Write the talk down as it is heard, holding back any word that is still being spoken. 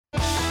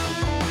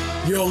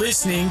You're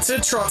listening to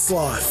Trot's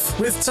Life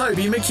with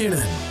Toby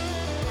McKinnon.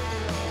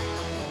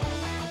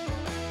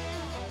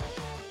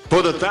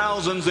 For the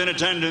thousands in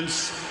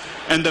attendance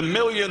and the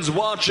millions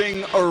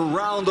watching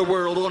around the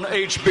world on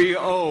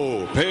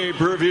HBO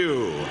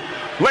pay-per-view,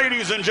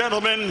 ladies and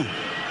gentlemen,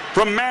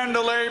 from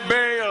Mandalay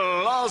Bay,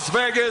 Las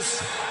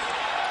Vegas,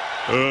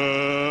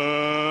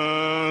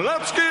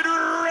 let's get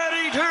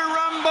ready to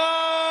rumble!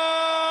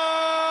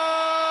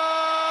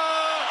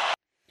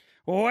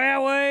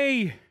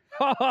 Wowie!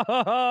 Ho, ho,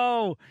 ho,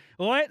 ho.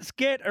 Let's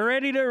get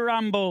ready to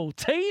rumble.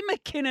 T.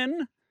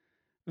 McKinnon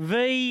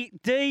v.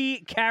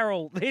 D.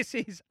 Carroll. This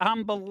is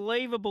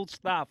unbelievable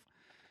stuff.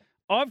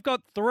 I've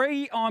got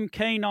 3 I'm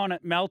keen on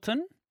at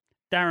Melton.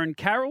 Darren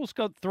Carroll's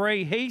got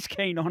 3 he's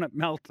keen on at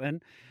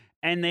Melton.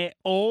 And they're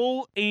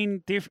all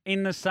in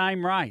the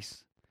same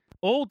race.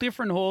 All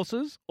different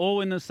horses,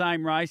 all in the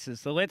same races.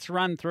 So let's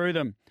run through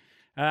them.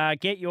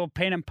 Get your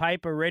pen and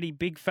paper ready,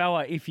 big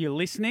fella, if you're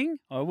listening.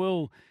 I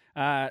will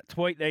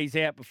tweet these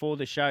out before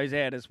the show's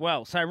out as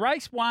well. So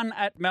race 1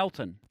 at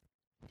Melton.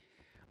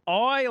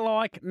 I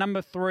like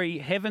number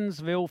 3,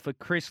 Heavensville, for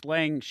Chris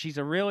Lang. She's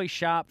a really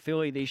sharp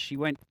filly, this. She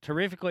went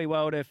terrifically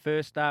well at her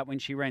first start when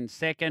she ran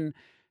second.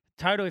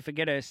 Totally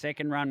forget her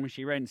second run when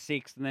she ran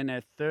 6th, and then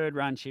her third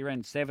run she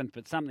ran 7th,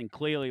 but something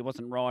clearly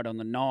wasn't right on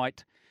the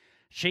night.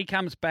 She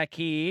comes back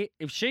here.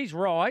 If she's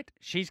right,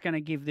 she's going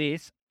to give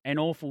this an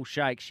awful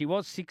shake. She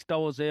was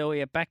 $6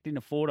 earlier, backed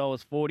into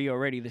 $4.40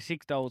 already. The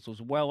 $6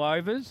 was well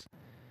overs.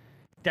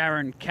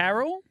 Darren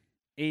Carroll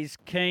is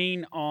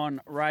keen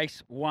on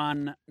race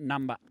 1,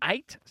 number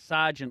 8,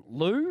 Sergeant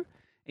Lou.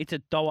 It's a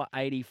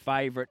 $1.80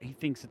 favourite. He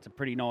thinks it's a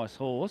pretty nice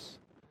horse.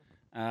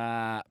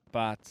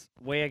 But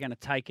we're going to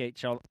take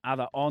each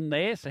other on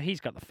there. So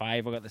he's got the fave.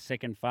 I've got the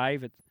second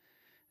fave.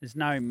 There's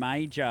no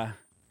major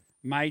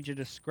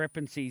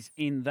discrepancies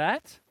in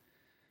that.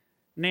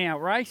 Now,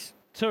 race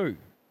 2.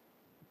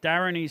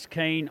 Darren is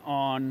keen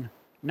on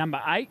number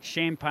 8,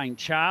 Champagne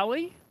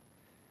Charlie.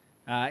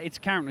 It's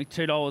currently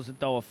 $2,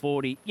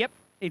 $1.40. Yep,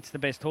 it's the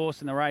best horse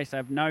in the race. I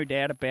have no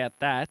doubt about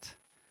that.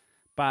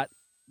 But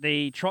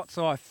the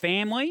Trotseye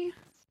family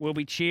will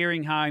be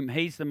cheering home.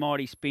 He's the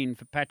mighty spin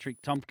for Patrick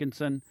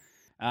Tompkinson.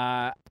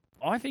 I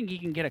think he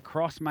can get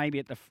across maybe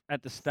at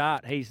the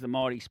start. He's the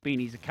mighty spin.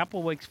 He's a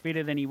couple of weeks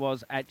fitter than he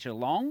was at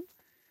Geelong.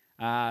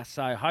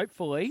 So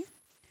hopefully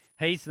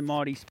he's the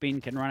mighty spin,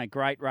 can run a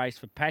great race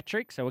for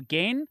Patrick. So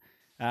again,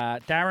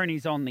 Darren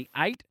is on the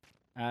 8,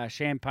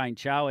 Champagne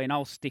Charlie, and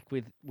I'll stick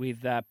with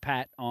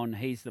Pat on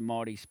he's the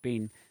mighty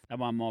spin. That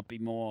one might be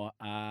more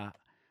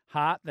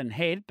heart than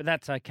head, but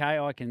that's okay.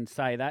 I can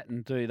say that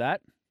and do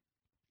that.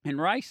 In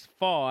race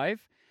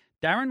 5,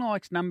 Darren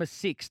likes number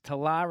 6,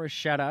 Talara's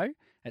Shadow,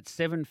 at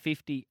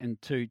 $7.50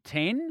 and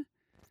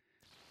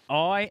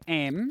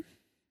 $2.10.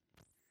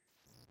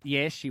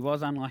 Yes, she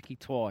was unlucky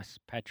twice,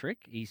 Patrick.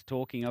 He's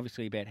talking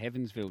obviously about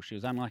Heavensville. She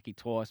was unlucky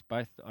twice.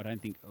 Both, I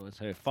don't think it was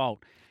her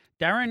fault.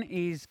 Darren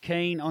is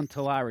keen on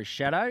Talara's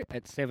Shadow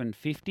at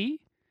 $7.50.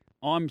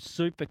 I'm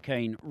super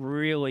keen,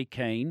 really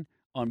keen,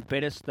 on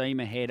Better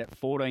Steam Ahead at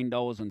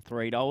 $14 and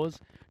 $3.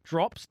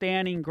 Drops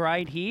down in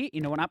grade here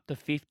into an up to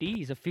 50.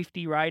 He's a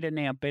 50 rater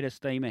now, Better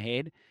Steam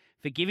Ahead.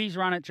 Forgive his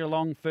run at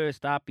Geelong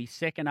first up. He's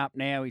second up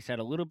now. He's had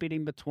a little bit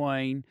in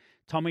between.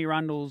 Tommy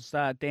Rundle's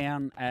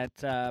down at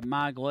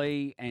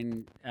Marglee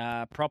and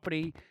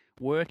property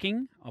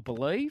working, I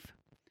believe.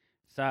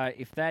 So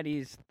if that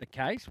is the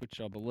case,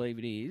 which I believe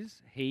it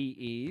is,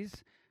 he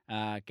is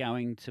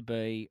going to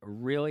be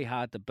really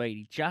hard to beat.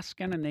 He's just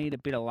going to need a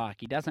bit of luck.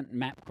 He doesn't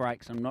map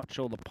great, so I'm not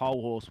sure the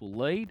pole horse will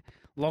lead.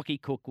 Lockie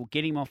Cook will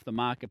get him off the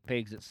market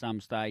pegs at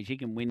some stage. He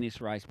can win this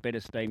race, Better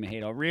Steam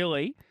Ahead.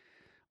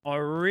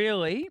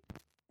 I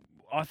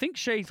think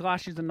She's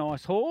Lush is a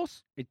nice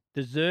horse. It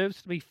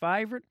deserves to be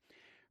favourite.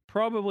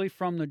 Probably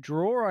from the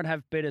draw, I'd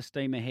have Better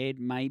Steam Ahead,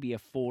 maybe a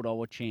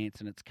 $4 chance,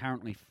 and it's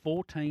currently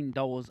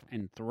 $14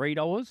 and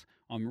 $3.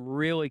 I'm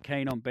really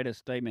keen on Better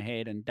Steam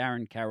Ahead and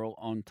Darren Carroll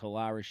on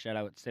Talara's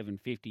Shadow at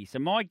 $7.50. So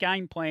my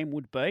game plan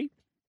would be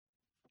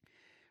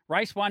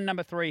race 1,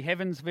 number 3,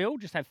 Heavensville.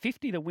 Just have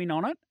 50 to win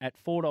on it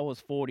at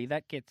 $4.40.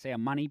 That gets our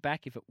money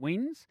back if it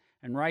wins.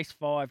 And race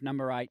 5,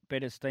 number 8,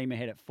 Better Steam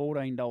Ahead at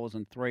 $14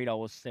 and $3,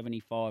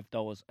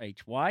 $75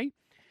 each way.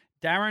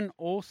 Darren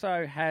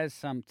also has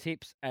some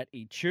tips at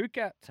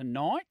Echuca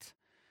tonight.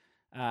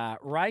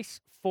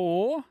 Race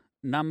 4,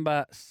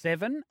 number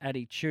 7 at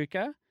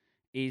Echuca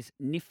is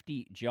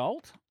Nifty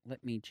Jolt.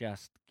 Let me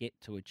just get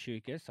to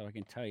Echuca so I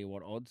can tell you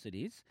what odds it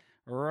is.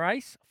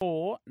 Race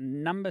 4,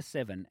 number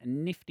 7,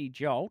 Nifty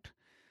Jolt,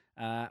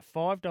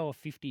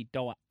 $5.50,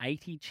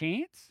 $1.80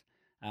 chance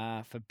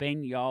for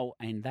Ben Yole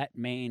and that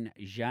man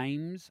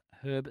James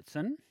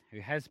Herbertson, who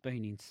has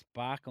been in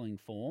sparkling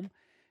form.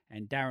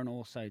 And Darren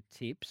also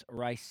tips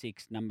race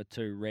 6, number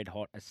 2, Red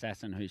Hot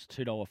Assassin, who's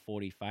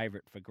 $2.40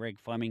 favourite for Greg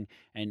Fleming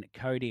and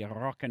Cody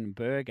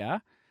Rockenberger.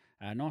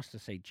 Nice to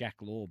see Jack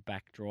Law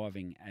back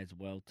driving as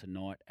well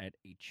tonight at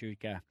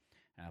Echuca.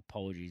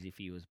 Apologies if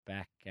he was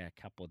back a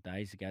couple of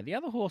days ago. The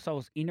other horse I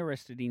was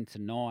interested in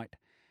tonight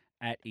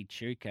at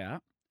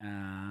Echuca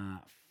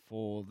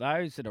for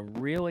those that are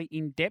really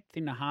in-depth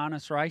in the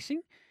harness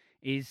racing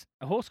is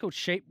a horse called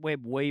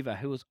Sheepweb Weaver,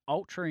 who was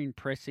ultra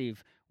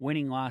impressive,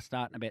 winning last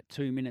start in about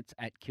 2 minutes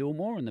at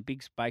Kilmore on the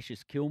big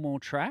spacious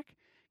Kilmore track.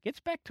 Gets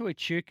back to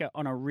Echuca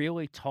on a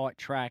really tight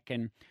track,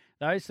 and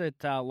those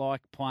that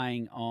like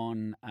playing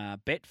on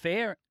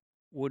Betfair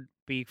would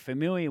be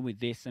familiar with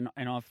this, and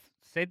I've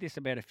said this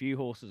about a few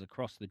horses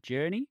across the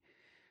journey.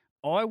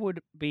 I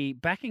would be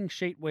backing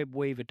Sheepweb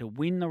Weaver to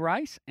win the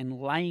race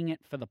and laying it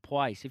for the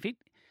place.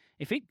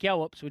 If it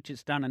gallops, which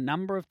it's done a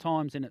number of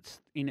times in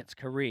its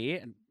career,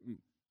 and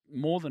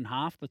more than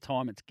half the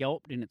time it's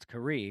galloped in its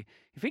career,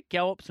 if it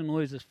gallops and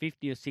loses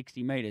 50 or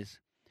 60 metres,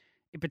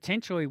 it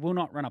potentially will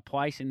not run a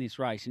place in this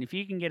race. And if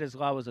you can get as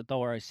low as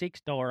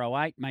 $1.06,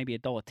 $1.08, maybe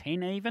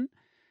 $1.10 even,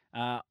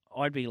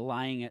 I'd be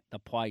laying at the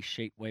place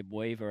Sheepweb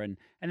Weaver and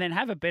then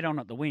have a bet on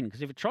it to win.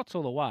 Because if it trots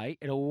all the way,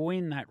 it'll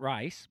win that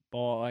race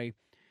by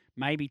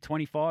maybe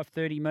 25,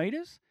 30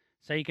 metres.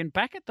 So you can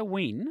back it to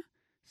win,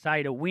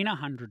 say to win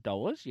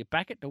 $100. You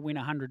back it to win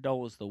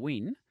 $100 to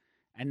win,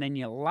 and then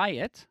you lay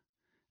it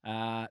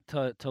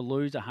to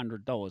lose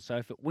 $100. So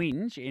if it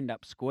wins, you end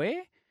up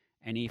square.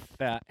 And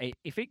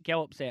if it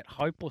gallops out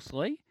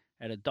hopelessly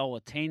at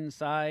 $1.10,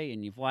 say,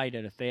 and you've laid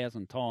it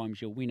 1,000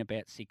 times, you'll win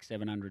about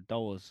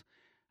 $600-700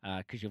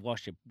 because you've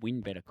lost your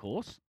win bet, of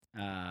course,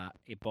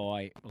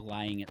 by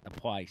laying at the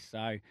place.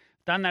 So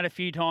done that a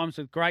few times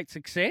with great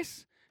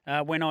success.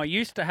 When I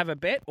used to have a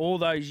bet all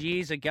those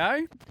years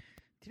ago,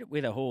 did it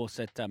with a horse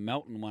at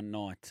Melton one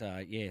night.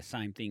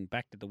 Same thing.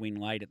 Backed at the win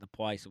late at the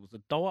place. It was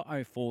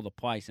 $1.04 the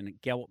place, and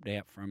it galloped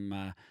out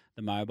from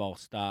the mobile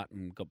start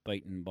and got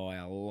beaten by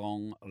a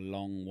long,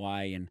 long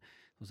way. And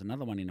there was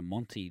another one in a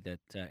Monty that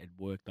it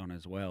worked on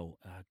as well.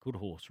 Good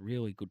horse,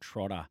 really good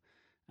trotter.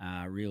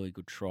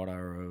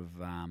 Of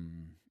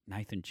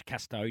Nathan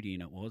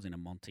Custodian it was in a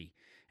Monty.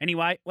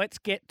 Anyway, let's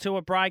get to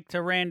a break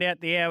to round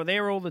out the hour.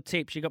 There are all the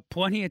tips. You've got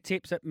plenty of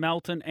tips at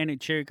Melton and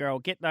Echuca. I'll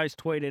get those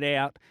tweeted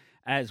out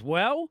as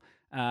well.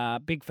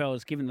 Big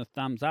fella's given the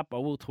thumbs up. I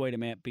will tweet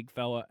him out, big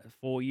fella,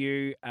 for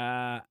you.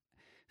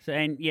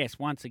 And yes,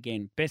 once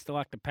again, best of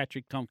luck to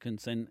Patrick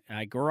Tompkinson,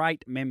 a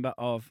great member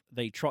of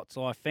the Trots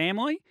Life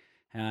family.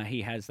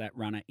 He has that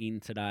runner in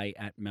today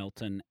at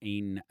Melton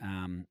in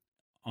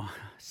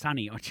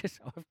Sonny. I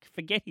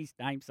forget his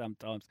name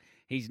sometimes.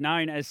 He's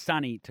known as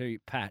Sonny to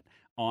Pat.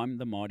 I'm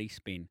the Mighty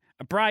Spin.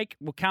 A break.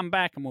 We'll come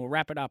back and we'll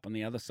wrap it up on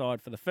the other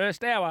side for the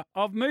first hour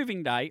of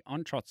Moving Day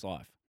on Trots Life.